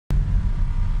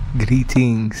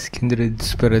Greetings, kindred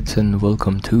spirits, and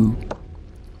welcome to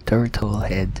Turtle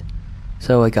Head.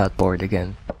 So I got bored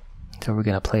again, so we're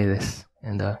gonna play this,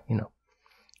 and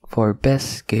for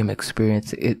best game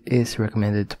experience, it is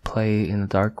recommended to play in a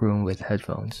dark room with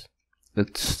headphones.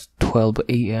 It's 12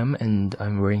 AM and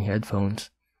I'm wearing headphones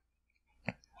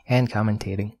and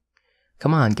commentating.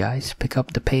 Come on, guys, pick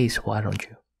up the pace, why don't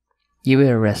you? Give it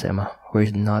a rest, Emma.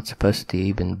 We're not supposed to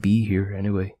even be here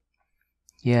anyway.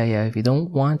 Yeah, if you don't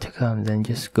want to come, then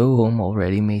just go home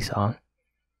already, Mason.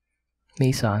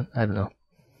 Mason, I don't know.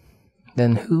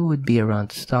 Then who would be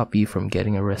around to stop you from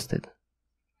getting arrested?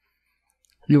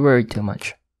 You worry too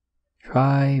much.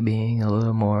 Try being a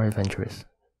little more adventurous.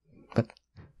 But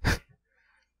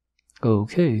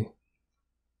okay.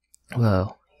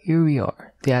 Well, here we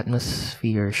are. The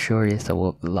atmosphere sure is a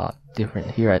lot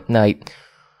different here at night.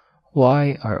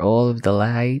 Why are all of the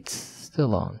lights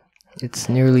still on? It's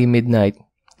nearly midnight.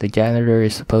 The janitor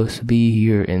is supposed to be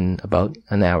here in about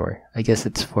an hour. I guess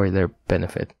it's for their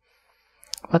benefit.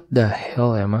 What the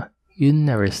hell, Emma? You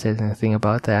never said anything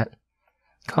about that.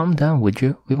 Calm down, would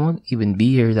you? We won't even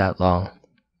be here that long.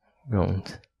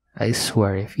 Groaned. I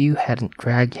swear, if you hadn't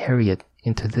dragged Harriet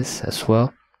into this as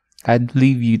well, I'd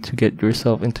leave you to get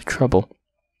yourself into trouble.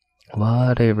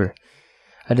 Whatever.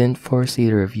 I didn't force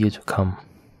either of you to come.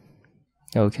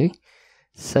 Okay.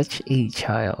 Such a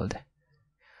child.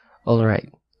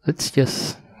 Alright, let's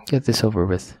just get this over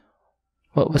with.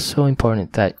 What was so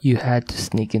important that you had to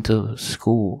sneak into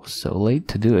school so late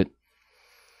to do it?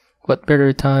 What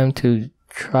better time to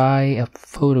try a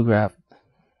photograph?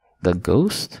 The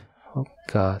ghost? Oh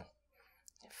god.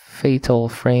 Fatal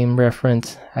frame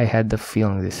reference. I had the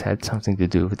feeling this had something to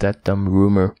do with that dumb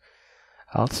rumor.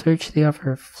 I'll search the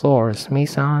upper floors,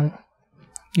 Mason.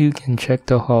 You can check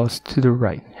the halls to the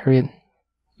right. Harriet,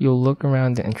 you'll look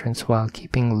around the entrance while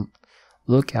keeping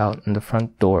lookout on the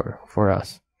front door for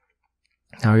us.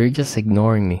 Now you're just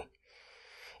ignoring me.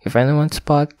 If anyone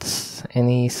spots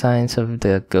any signs of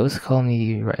the ghost, call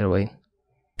me right away.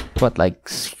 What, like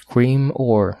scream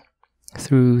or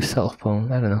through cell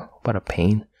phone? I don't know. What a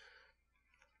pain.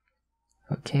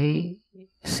 Okay.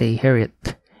 Say,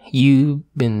 Harriet, you've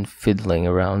been fiddling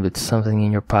around with something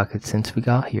in your pocket since we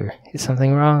got here. Is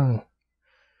something wrong?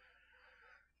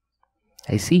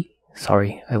 I see.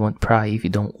 Sorry, I won't pry if you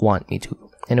don't want me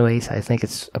to. Anyways, I think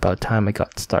it's about time I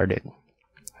got started.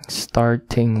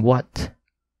 Starting what?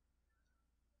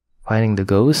 Finding the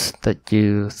ghost that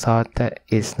you thought that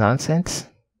is nonsense?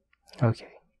 Okay.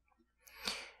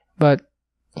 But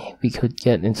we could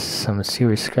get into some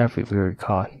serious scrap if we were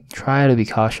caught. Try to be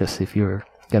cautious if you're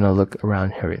gonna look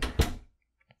around Harriet.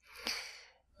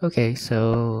 Okay,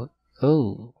 so...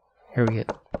 Oh,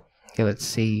 Harriet. Okay, let's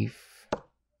save.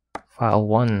 File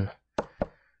 1.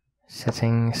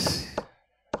 Settings.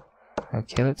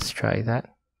 Okay, let's try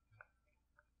that.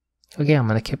 Okay, I'm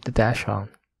gonna keep the dash on.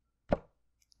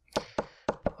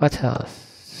 What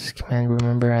else? Command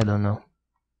remember? I don't know.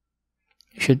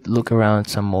 You should look around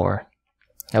some more.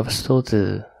 I was told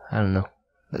to... I don't know.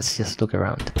 Let's just look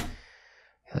around.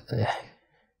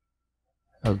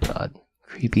 Oh god.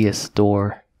 Creepiest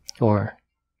door or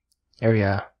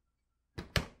area.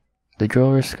 The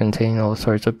drawers contain all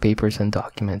sorts of papers and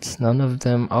documents. None of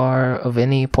them are of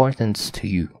any importance to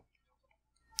you.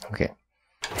 Okay.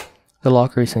 The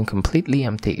locker isn't completely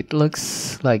empty. It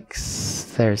looks like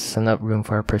there's enough room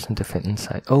for a person to fit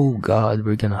inside. Oh god,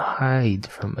 we're gonna hide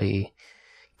from a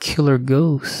killer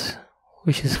ghost,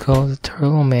 which is called the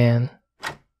Turtle Man.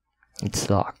 It's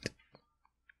locked.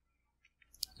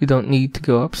 You don't need to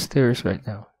go upstairs right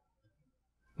now.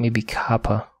 Maybe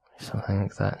Kappa or something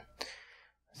like that.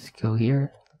 Let's go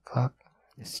here. The clock.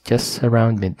 It's just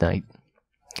around midnight.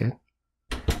 Okay.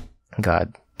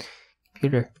 God.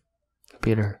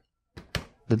 Computer.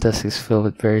 The desk is filled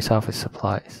with various office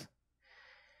supplies.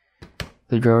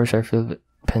 The drawers are filled with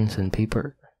pens and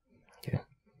paper. Okay.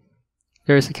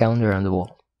 There's a calendar on the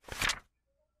wall.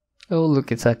 Oh,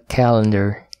 look, it's a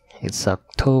calendar. It's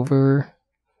October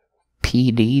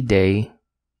PD Day.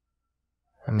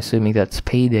 I'm assuming that's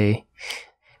payday.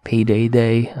 Payday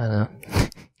day. I don't know.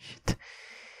 Shit.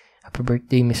 Happy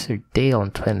birthday, Mr. Dale,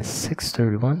 on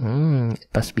 26/31. It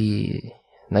must be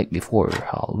night before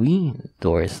Halloween. The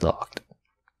door is locked.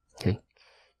 Okay.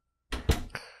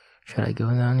 Should I go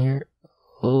down here?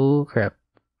 Oh crap.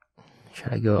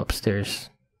 Should I go upstairs?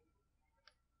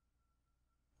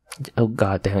 Oh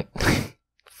god damn it.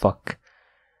 Fuck.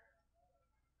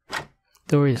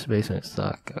 Door is basement is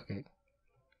locked. Okay.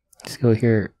 Let's go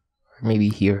here. Or maybe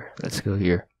here. Let's go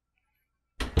here.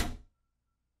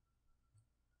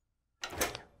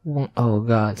 Oh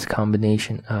god, it's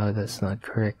combination. Oh, that's not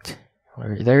correct.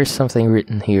 There's something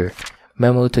written here.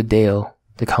 Memo to Dale.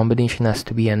 The combination has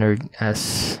to be entered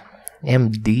as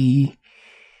MD.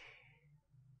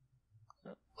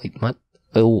 Wait, what?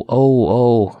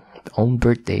 Oh. Own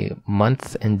birthday,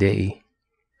 month and day.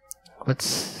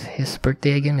 What's his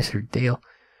birthday again, Mr. Dale?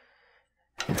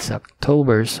 It's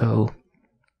October, so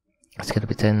it's gonna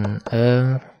be 10.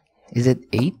 Is it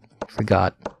 8?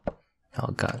 Forgot.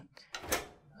 Oh god.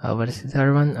 What is the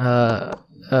other one?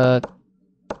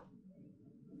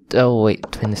 Oh wait,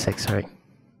 26. Sorry.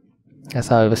 I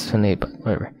thought it was 28, but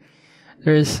whatever.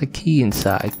 There's a key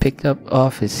inside. Picked up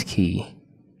office key.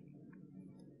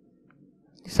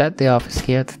 Is that the office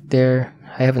key out there?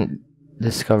 I haven't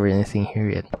discovered anything here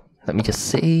yet. Let me just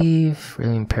save.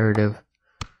 Really imperative.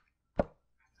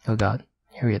 Oh god.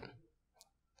 Here it.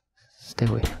 Stay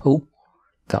away. Oh.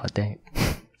 God dang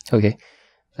it. Okay.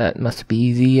 That must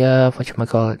be the,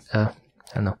 whatchamacallit, I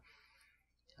don't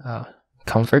know.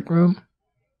 Comfort room?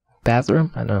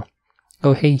 Bathroom? I don't know.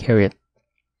 Oh, hey, Harriet.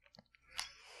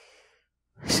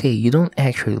 Say, you don't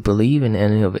actually believe in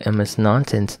any of Emma's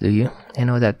nonsense, do you? I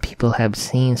know that people have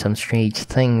seen some strange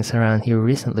things around here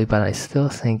recently, but I still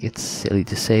think it's silly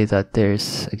to say that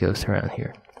there's a ghost around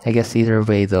here. I guess either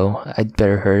way, though, I'd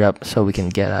better hurry up so we can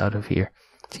get out of here.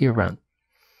 See you around.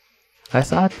 I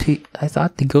thought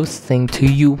the ghost thing to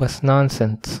you was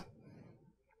nonsense.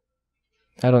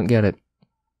 I don't get it.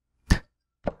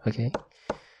 Okay.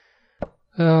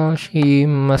 Well, she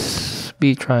must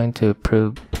be trying to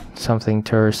prove something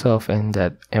to herself and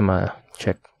that Emma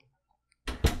checked.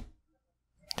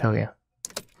 Oh yeah.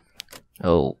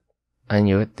 Oh, I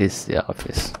knew it. This is the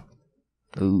office.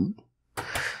 Ooh.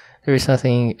 There is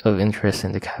nothing of interest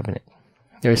in the cabinet.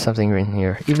 There is something written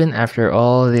here. Even after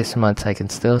all these months, I can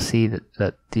still see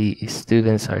that the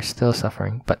students are still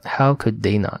suffering. But how could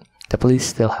they not? The police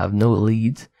still have no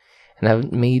leads and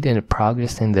haven't made any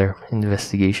progress in their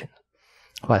investigation.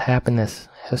 What happened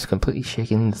has completely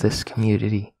shaken this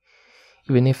community.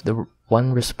 Even if the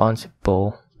one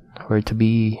responsible were to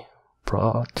be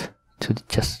brought to the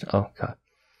justice. Oh god.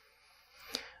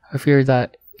 I fear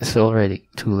that it's already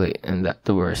too late and that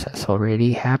the worst has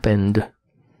already happened.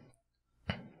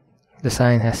 The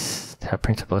sign has the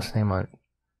principal's name on it.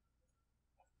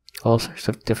 All sorts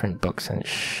of different books and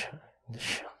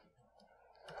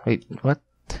Wait, what?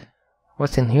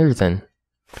 What's in here then?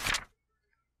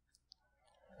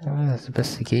 That's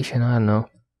investigation, I don't know.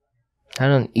 I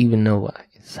don't even know what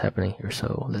is happening here,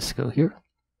 so let's go here.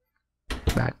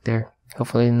 Back there.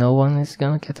 Hopefully no one is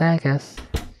gonna attack us.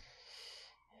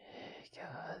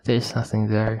 God, there's nothing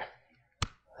there.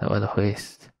 That was a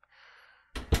waste.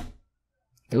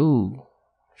 Ooh,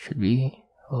 should be.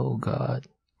 Oh god.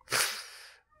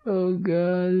 Oh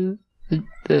god.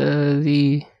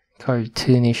 The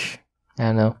cartoonish, I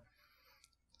don't know,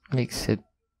 makes it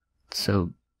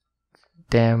so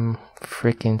damn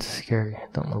freaking scary. I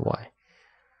don't know why.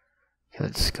 Okay,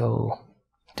 let's go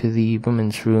to the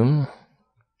women's room.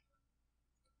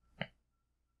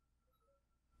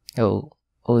 Oh,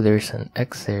 there's an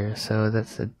X there, so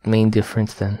that's the main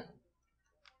difference then.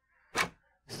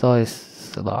 Stall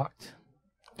is locked.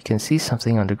 You can see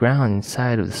something on the ground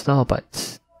inside of the stall,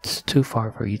 but it's too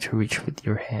far for you to reach with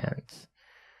your hands.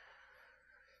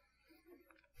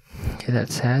 Okay,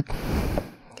 that's sad.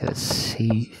 Okay, let's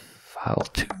see. File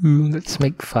 2. Let's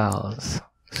make files.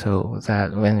 So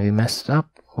that when we messed up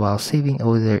while saving,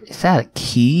 there is that a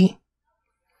key?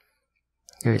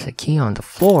 There's a key on the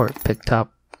floor. Picked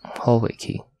up hallway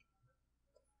key.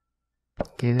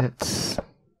 Okay, let's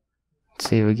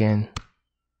save again.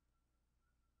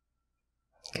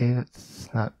 Okay,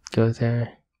 let's not go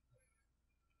there.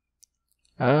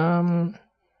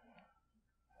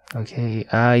 Okay,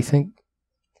 I think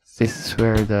this is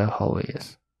where the hallway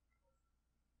is.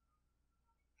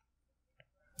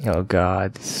 Oh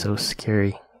god, it's so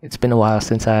scary. It's been a while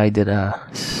since I did a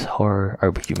horror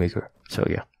RPG maker, so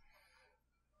yeah.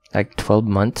 Like 12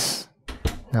 months?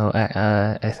 No,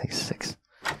 I think 6.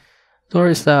 Door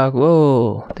is locked.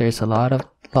 Whoa, there's a lot of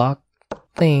locked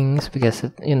things because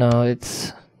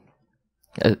it's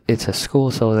a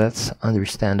school, so that's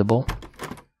understandable.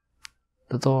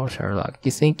 The doors are locked.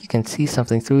 You think you can see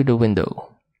something through the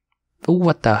window? Oh,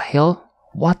 what the hell?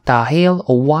 What the hell?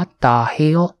 Oh, what the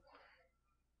hell?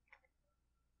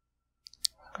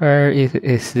 Or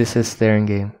is this a staring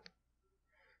game?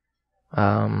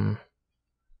 Are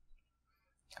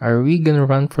we gonna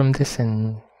run from this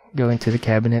and go into the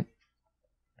cabinet?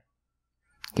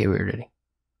 Okay, we're ready.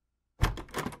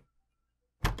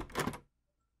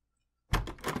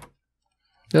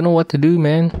 Don't know what to do,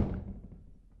 man.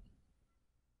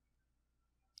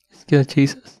 It's gonna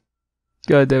chase us.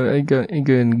 God damn it, I'm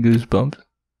getting goosebumps.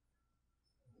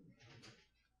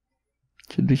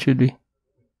 Should we?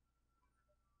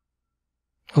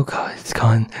 Oh god, it's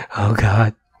gone. Oh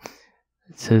god.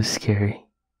 It's so scary.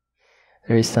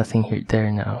 There is nothing here there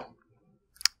now.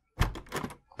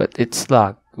 But it's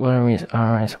locked. What am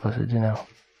I supposed to do now?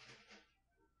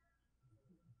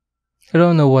 I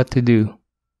don't know what to do.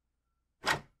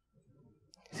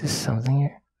 Is this something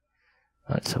here?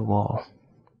 Oh, it's a wall.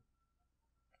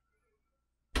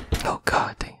 Oh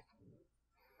god dang.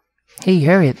 Hey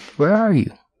Harriet, where are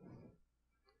you?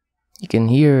 You can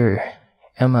hear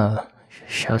Emma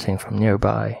shouting from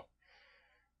nearby.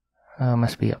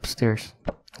 Must be upstairs.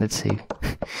 Let's see.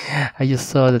 I just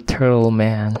saw the turtle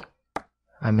man.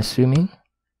 I'm assuming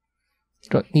you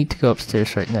don't need to go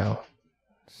upstairs right now.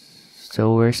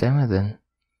 So where's Emma then?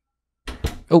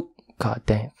 Oh, god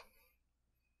dang it.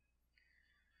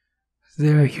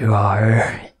 There you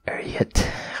are, Harriet.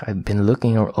 I've been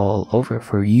looking all over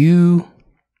for you.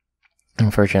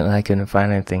 Unfortunately, I couldn't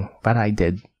find anything, but I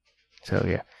did. So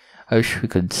yeah, I wish we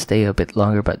could stay a bit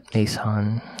longer, but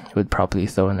Mason would probably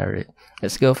throw another hit.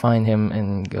 Let's go find him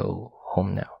and go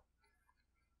home now.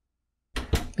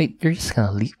 Wait, you're just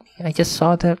gonna leave me? I just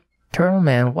saw that turtle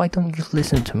man. Why don't you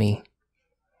listen to me?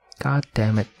 God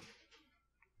damn it.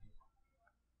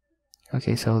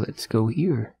 Okay, so let's go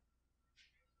here.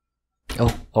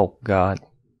 Oh god.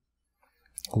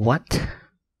 What?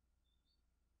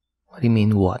 What do you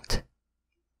mean, what?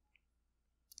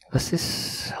 Was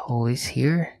this always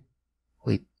here?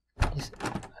 Wait, I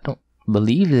don't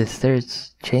believe this.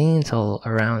 There's chains all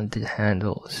around the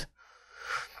handles.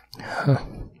 Huh.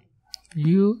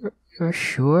 You're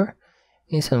sure?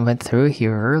 Mason went through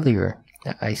here earlier.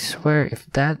 I swear if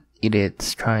that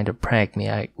idiot's trying to prank me,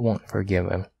 I won't forgive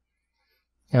him.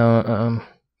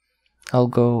 I'll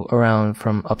go around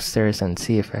from upstairs and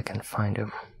see if I can find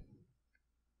him.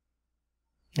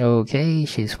 Okay,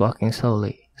 she's walking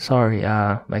slowly. Sorry,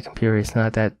 my computer is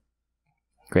not that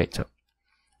great, so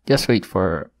just wait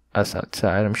for us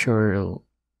outside. I'm sure it'll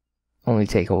only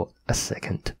take a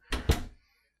second.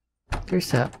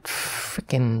 There's that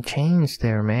freaking chains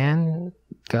there, man.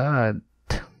 God.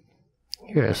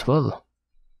 Here as well.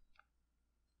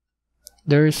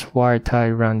 There's wire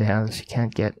tied around the handles. You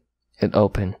can't get it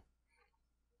open.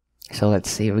 So let's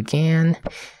save again.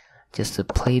 Just to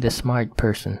play the smart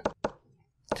person.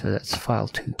 So that's file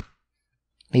 2.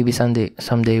 Maybe someday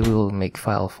we will make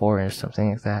file 4 or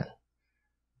something like that.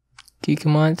 Okay,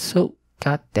 come on. So,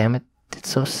 god damn it. It's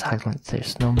so silent.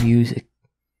 There's no music.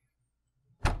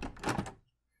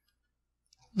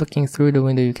 Looking through the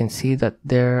window, you can see that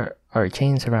there are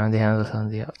chains around the handles on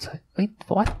the outside. Wait,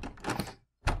 what?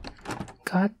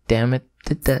 God damn it.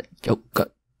 Did that... Oh,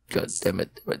 god damn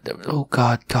it. Oh,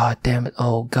 god damn it.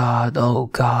 Oh, god.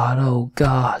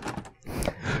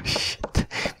 Shit.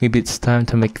 Maybe it's time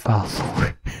to make file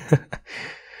 4.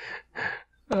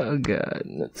 Oh, god.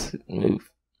 Let's move.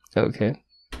 Okay.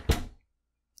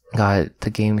 God, the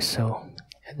game is so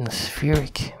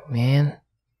atmospheric, man.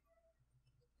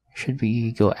 Should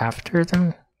we go after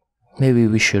them? Maybe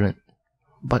we shouldn't,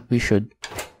 but we should.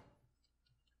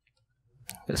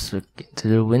 Let's look into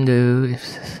the window.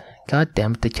 God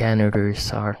damn it, the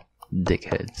janitors are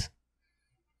dickheads.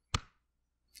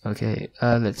 Okay,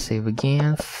 let's save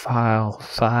again. File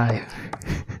 5.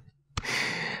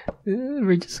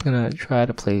 We're just gonna try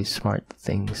to play smart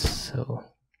things, so...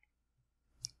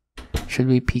 Should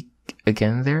we peek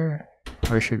again there?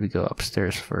 Or should we go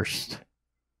upstairs first?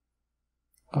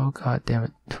 Oh god damn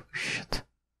it. Oh, shit.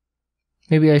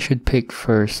 Maybe I should peek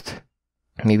first.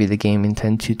 Maybe the game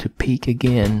intends you to peek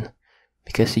again.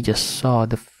 Because you just saw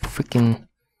the freaking...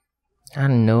 I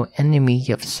don't know, enemy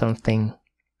of something.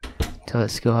 So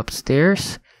let's go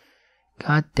upstairs.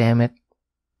 God damn it.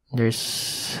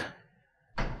 There's...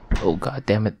 Oh god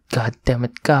damn it. God damn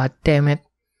it.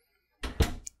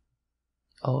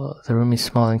 Oh, the room is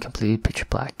small and completely pitch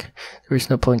black. There is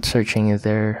no point searching in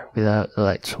there without a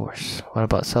light source. What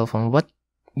about cell phone? What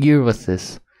year was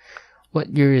this? What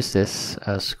year is this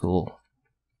school?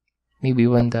 Maybe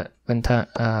when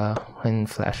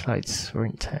flashlights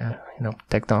weren't,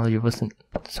 technology wasn't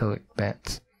so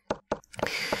advanced.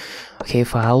 Okay,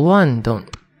 file 1.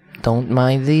 Don't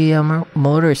mind the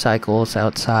motorcycles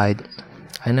outside.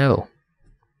 I know.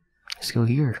 Let's go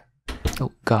here.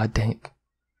 Oh god dang it.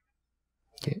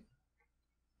 Okay.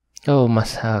 Oh,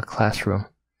 must have a classroom.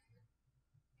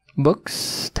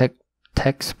 Books,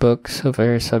 textbooks of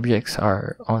various subjects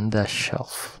are on the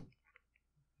shelf.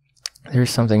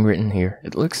 There's something written here.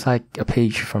 It looks like a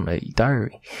page from a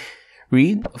diary.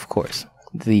 Read, of course.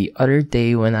 The other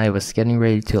day when I was getting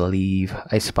ready to leave,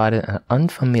 I spotted an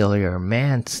unfamiliar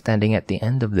man standing at the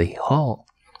end of the hall.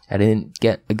 I didn't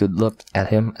get a good look at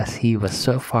him as he was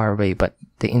so far away, but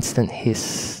the instant he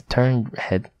turned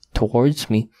head towards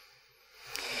me,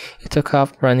 he took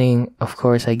off running. Of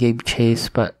course, I gave chase,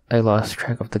 but I lost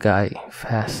track of the guy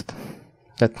fast.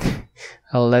 But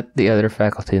I'll let the other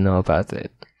faculty know about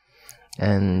it.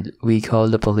 And we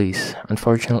called the police.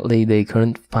 Unfortunately, they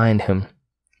couldn't find him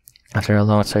after a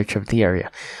long search of the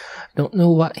area. Don't know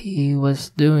what he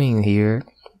was doing here,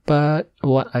 but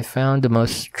what I found the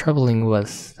most troubling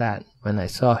was that when I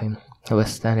saw him, he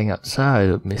was standing outside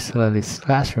of Miss Lily's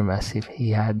classroom as if he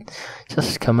had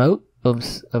just come out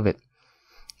of it.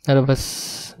 None of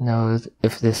us knows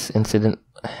if this incident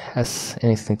has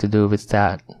anything to do with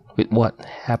what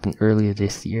happened earlier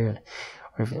this year,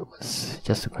 or if it was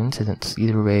just a coincidence.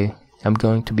 Either way, I'm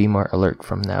going to be more alert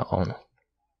from now on.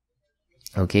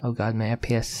 Okay. Oh god, my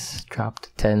FPS dropped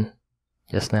to 10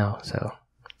 just now, so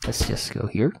let's just go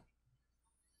here.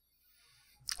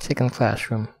 Second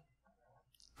classroom.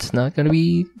 It's not gonna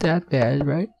be that bad,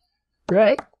 right?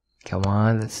 Right? Come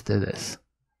on, let's do this.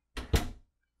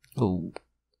 Oh.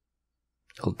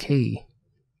 Okay.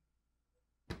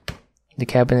 The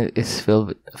cabinet is filled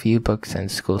with a few books and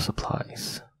school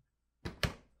supplies.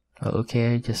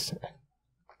 Okay, just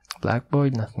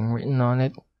blackboard, nothing written on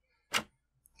it.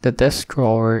 The desk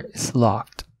drawer is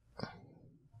locked.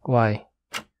 Why?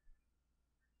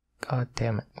 God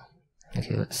damn it.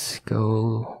 Okay, let's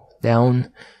go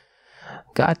down.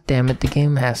 God damn it, the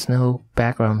game has no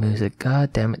background music.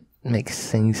 God damn it,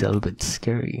 makes things a little bit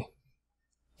scary.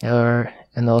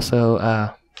 And also,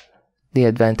 the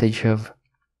advantage of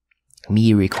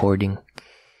me recording,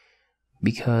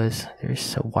 because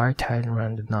there's a wire tied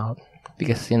around the knob,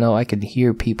 because I could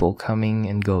hear people coming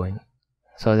and going,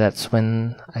 so that's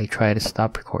when I try to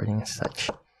stop recording and such,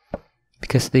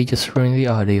 because they just ruin the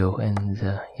audio.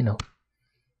 And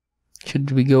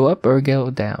should we go up or go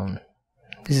down?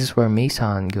 This is where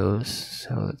Mason goes,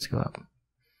 so let's go up.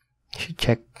 Should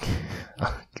check.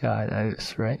 Oh god, I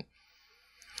was right.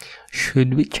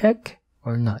 Should we check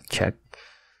or not check?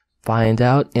 Find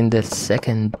out in the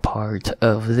second part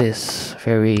of this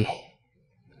very,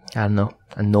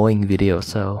 annoying video.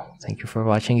 So thank you for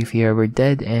watching if you ever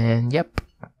did, and yep,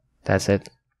 that's it.